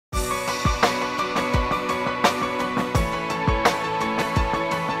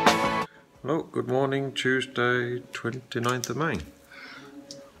Good morning, Tuesday 29th of May.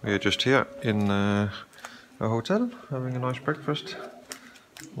 We are just here in a hotel having a nice breakfast.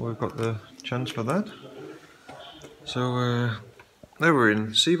 We've got the chance for that. So now we're in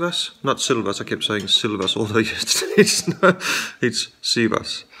Sivas, not Silvas, I kept saying Silvas all day yesterday. It's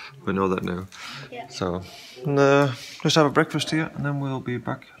Sivas, we know that now. Yeah. So just have a breakfast here and then we'll be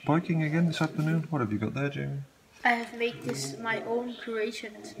back biking again this afternoon. What have you got there, Jamie? I have made this my own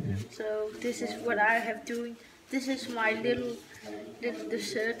creation. So this is what I have doing. This is my little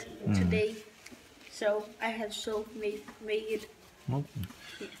dessert today. So I have made it. Okay.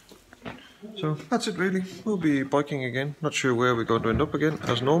 So that's it really. We'll be biking again. Not sure where we're going to end up again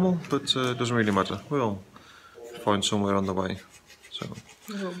as normal, but it doesn't really matter. We'll find somewhere on the way. So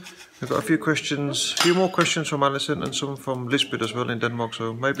we've got a few more questions from Alison and some from Lisbeth as well in Denmark.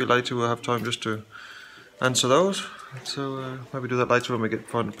 So maybe later we'll have time just to answer those. So maybe do that later when we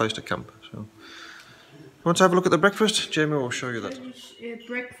find a place to camp. So want to have a look at the breakfast? Jamie will show you that.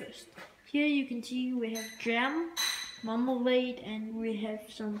 Breakfast. Here you can see we have jam, marmalade, and we have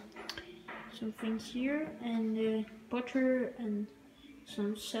some things here, and butter and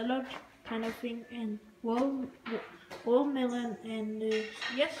some salad kind of thing, and watermelon, and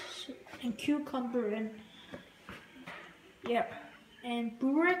yes, and cucumber, and yeah, and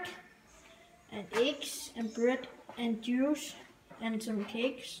burek, and eggs, and bread, and juice, and some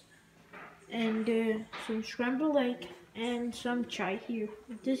cakes, and some scrambled egg, and some chai here.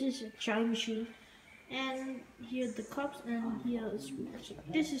 This is a chai machine, and here are the cups, and here is sweet.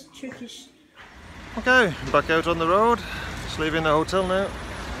 This is Turkish. Okay, back out on the road. Just leaving the hotel now.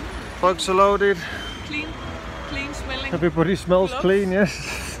 Bikes are loaded. Clean smelling. Everybody smells gloves. clean, yes.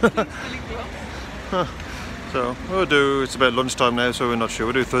 Clean smelling gloves. So we'll do, it's about lunchtime now, so we're not sure.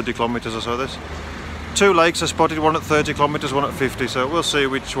 We'll do 30 kilometers or so. There's 2 lakes are spotted, one at 30 kilometers, one at 50, so we'll see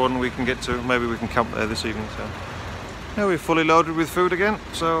which one we can get to. Maybe we can camp there this evening. So now we're fully loaded with food again,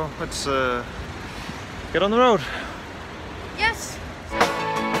 so let's get on the road. Yes.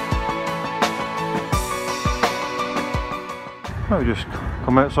 Now we just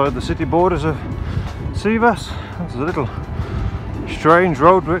come outside the city borders of Sivas. There's a little strange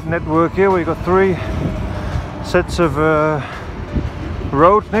road network here where you've got 3 sets of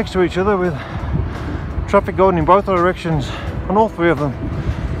roads next to each other with traffic going in both directions on all 3 of them.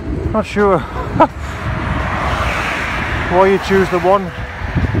 Not sure why you choose the one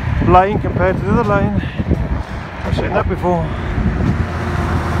lane compared to the other lane. I've seen that before.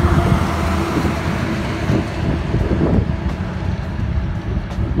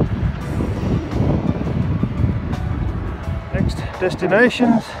 Next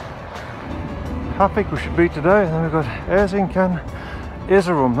destinations, Hafik we should be today, and then we've got Erzincan,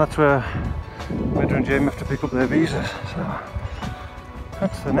 Erzurum. That's where Medra and Jamie have to pick up their visas. So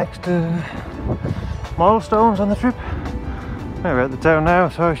that's the next milestones on the trip. Now we're at the town now,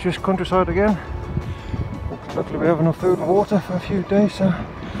 so it's just countryside again. Luckily we have enough food and water for a few days, so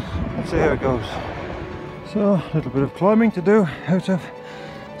let's see how it goes. So a little bit of climbing to do out of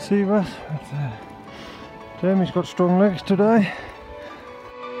Sivas. Jamie's got strong legs today.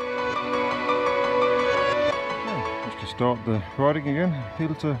 Just to start the riding again,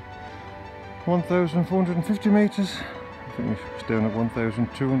 hill to 1,450 metres. I think it's down at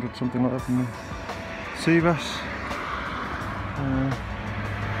 1,200, something like that from Sivas.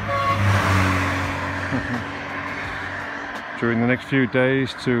 During the next few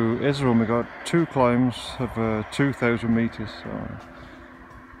days to Erzurum we got 2 climbs of 2,000 metres. So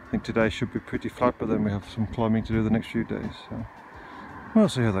I think today should be pretty flat, but then we have some climbing to do the next few days. So we'll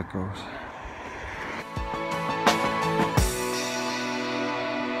see how that goes.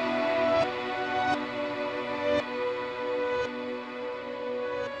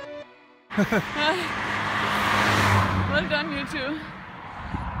 Well done, you two.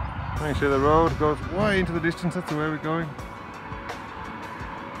 You see the road goes way into the distance, that's the way we're going.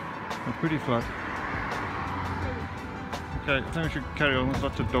 We're pretty flat. Okay, I think we should carry on, there's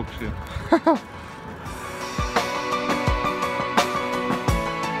lots of dogs here.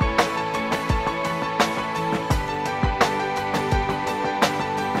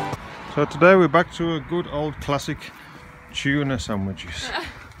 So today we're back to a good old classic tuna sandwiches.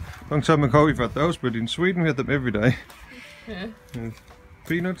 Long time ago we've had those, but in Sweden we had them every day. Yeah. With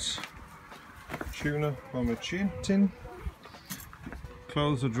peanuts, tuna from a tin.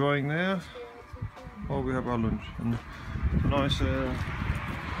 Clothes are drying there. While we have our lunch. And a nice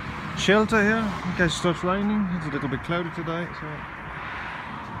shelter here in case it starts raining. It's a little bit cloudy today, so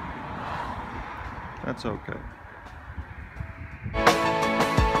that's okay.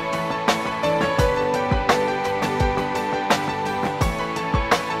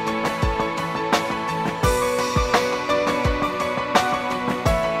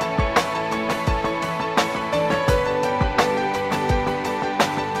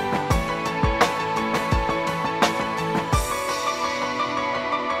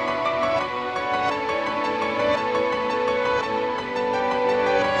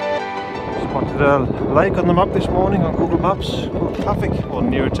 spotted a lake on the map this morning on Google Maps called Hafik, or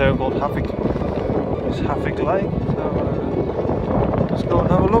near a town called Hafik. It's Hafik Lake. So let's go and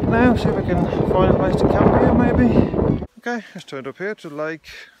have a look now, see if we can find a place to camp here maybe. Okay, let's turn up here to Lake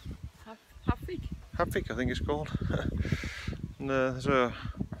Hafik. Hafik, I think it's called. And there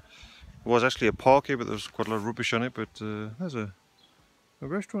was actually a park here, but there was quite a lot of rubbish on it. But there's a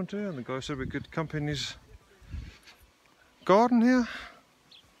restaurant here, and the guy said we could camp in his garden here.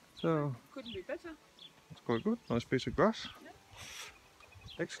 So Couldn't be better. it's quite good. Nice piece of grass. Yeah.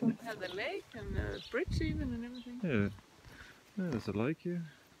 Excellent. Have the lake and the bridge even and everything. Yeah, there's a lake here.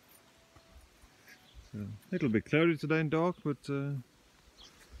 So, a little bit cloudy today and dark, but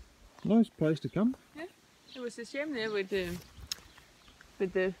nice place to camp. Yeah, it was a shame there with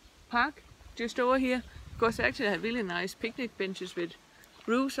the park just over here, because they actually had really nice picnic benches with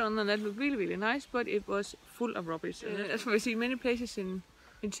roofs on, and that looked really, really nice, but it was full of rubbish. And that's why we see many places in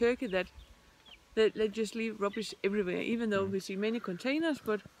Turkey that they just leave rubbish everywhere, even though we see many containers,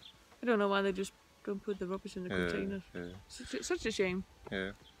 but I don't know why they just don't put the rubbish in the containers. Yeah. Such a shame.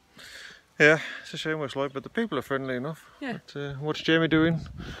 Yeah. Yeah, it's a shame what it's like, but the people are friendly enough. Yeah. But, what's Jamie doing?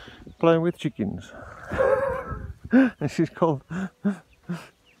 Playing with chickens. And she's called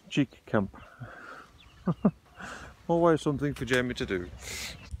Chick Camp. Always something for Jamie to do.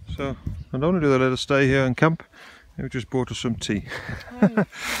 So, not only do they let us stay here and camp, they just brought us some tea.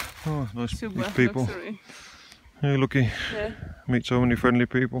 Oh, nice Super people. luxury. You're lucky. Yeah. Meet so many friendly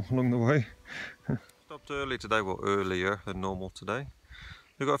people along the way. Stopped early today, well earlier than normal today.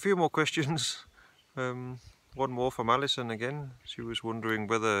 We've got a few more questions. One more from Alison again. She was wondering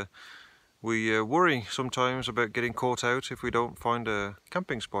whether we worry sometimes about getting caught out if we don't find a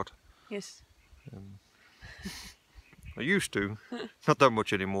camping spot. Yes. I used to, not that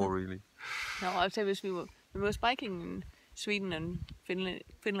much anymore really. No, I'll tell you, we was biking in Sweden and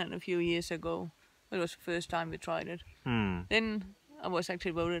Finland a few years ago. It was the first time we tried it. Then I was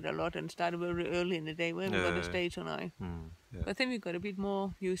actually worried a lot and started very early in the day. Where we going to stay tonight? Yeah. I think we got a bit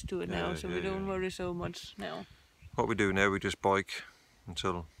more used to it now, so we don't worry so much now. What we do now, we just bike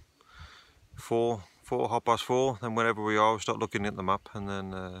until 4:30, then whenever we are, we start looking at the map, and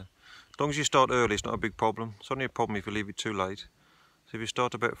then as long as you start early, it's not a big problem. It's only a problem if you leave it too late. So if you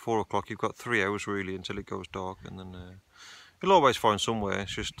start about 4 o'clock, you've got 3 hours really until it goes dark, and then you'll always find somewhere.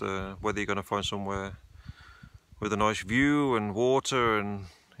 It's just whether you're going to find somewhere with a nice view and water, and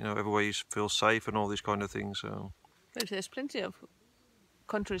everywhere you feel safe and all these kind of things. So. But there's plenty of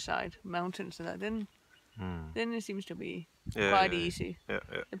countryside, mountains and that, then it seems to be quite easy. Yeah.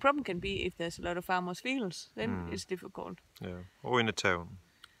 The problem can be if there's a lot of farmers' fields, then it's difficult. Yeah, or in a town.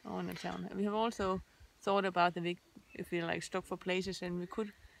 Or in a town. And we have also thought about if we're like stuck for places, and we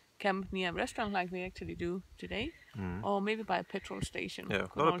could camp near a restaurant like we actually do today, or maybe by a petrol station. Yeah,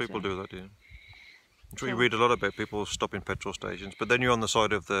 a lot of people do that. Yeah, I'm sure you read a lot about people stopping petrol stations, but then you're on the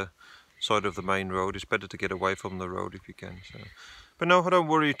side of the main road. It's better to get away from the road if you can. So. But no, I don't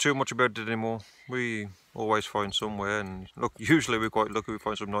worry too much about it anymore. We always find somewhere, and look, usually we're quite lucky we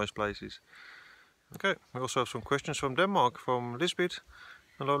find some nice places. Okay, we also have some questions from Denmark, from Lisbeth.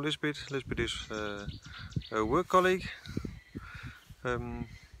 Hello Lisbeth. Lisbeth is a work colleague.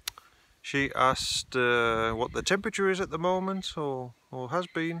 She asked what the temperature is at the moment, or has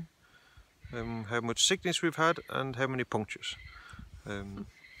been, how much sickness we've had, and how many punctures.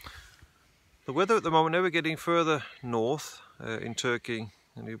 The weather at the moment, now we're getting further north in Turkey,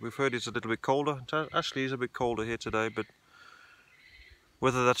 and we've heard it's a little bit colder. It actually is a bit colder here today, but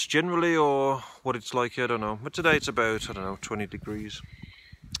whether that's generally or what it's like here, I don't know. But today it's about, 20 degrees.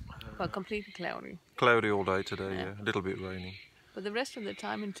 But completely cloudy. Cloudy all day today, yeah. A little bit rainy. But the rest of the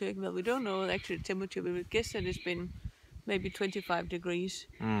time in Turkey, well, we don't know the actual temperature. We would guess that it's been maybe 25 degrees.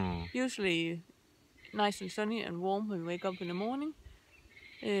 Usually nice and sunny and warm when we wake up in the morning.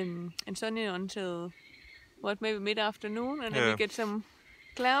 And sunny until, maybe mid-afternoon. And then we get some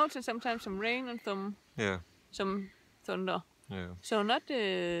clouds and sometimes some rain and some thunder. Yeah. So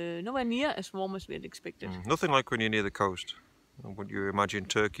nowhere near as warm as we had expected. Nothing like when you're near the coast. What you imagine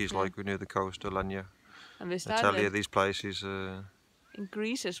Turkey is like when you're near the coast, Alanya, and we started Italia, these places. In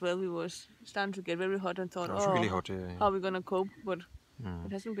Greece as well, we was starting to get very hot and thought, really hot, how are we going to cope? But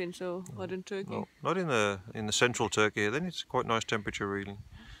it hasn't been so hot in Turkey. No, not in the central Turkey. Then it's quite nice temperature really.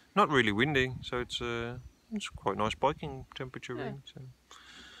 Not really windy, so it's quite nice biking temperature really.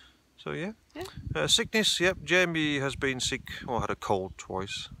 So yeah. Sickness, yep. Jamie has been sick, or had a cold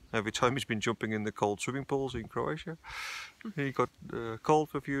twice. Every time he's been jumping in the cold swimming pools in Croatia. He got cold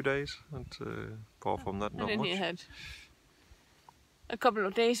for a few days, and apart from that, not much. And then he had a couple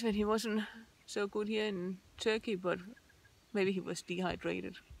of days when he wasn't so good here in Turkey, but maybe he was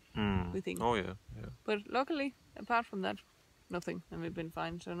dehydrated. we think. Oh yeah, yeah. But luckily, apart from that, nothing, and we've been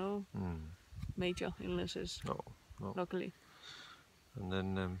fine. So no major illnesses. No, no. Luckily. And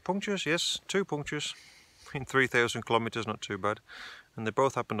then punctures, yes, 2 punctures in 3,000 kilometers, not too bad. And they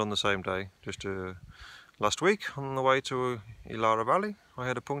both happened on the same day. Just last week on the way to Ilara Valley, I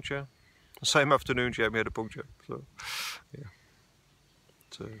had a puncture. The same afternoon, Jamie had a puncture. So, yeah.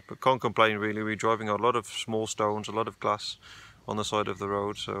 But can't complain really. We're driving a lot of small stones, a lot of glass on the side of the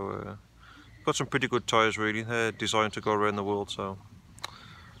road. So got some pretty good tyres really. They're designed to go around the world, so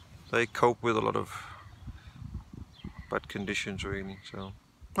they cope with a lot of bad conditions really. So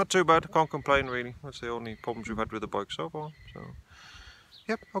not too bad. Can't complain really. That's the only problems we've had with the bike so far. So.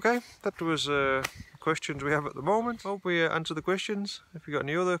 Yep, okay, that was questions we have at the moment. Hope we answer the questions. If you got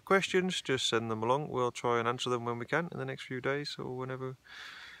any other questions, just send them along. We'll try and answer them when we can in the next few days or whenever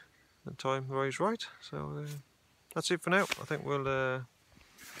the time is right. So that's it for now. I think we'll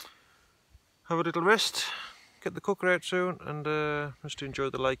have a little rest, get the cooker out soon, and just enjoy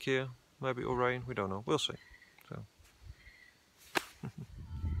the lake here. Maybe it'll rain, we don't know, we'll see.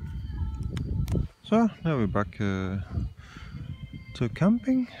 So now we're back to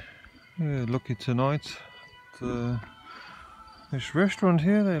camping. Lucky tonight this restaurant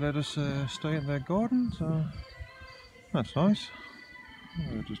here, they let us stay in their garden, so that's nice.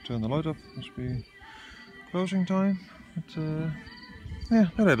 We'll just turn the light off, must be closing time. But yeah,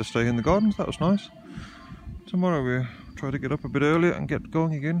 they let us stay in the gardens, that was nice. Tomorrow we'll try to get up a bit earlier and get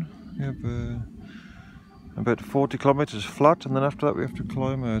going again. We have about 40 kilometers flat, and then after that we have to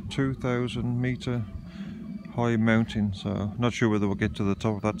climb a 2,000 meter high mountain, so not sure whether we'll get to the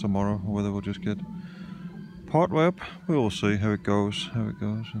top of that tomorrow or whether we'll just get part way up. We'll see how it goes,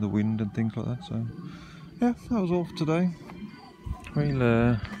 the wind and things like that. So yeah, that was all for today.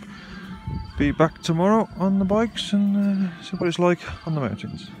 We'll be back tomorrow on the bikes and see what it's like on the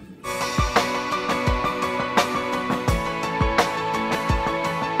mountains.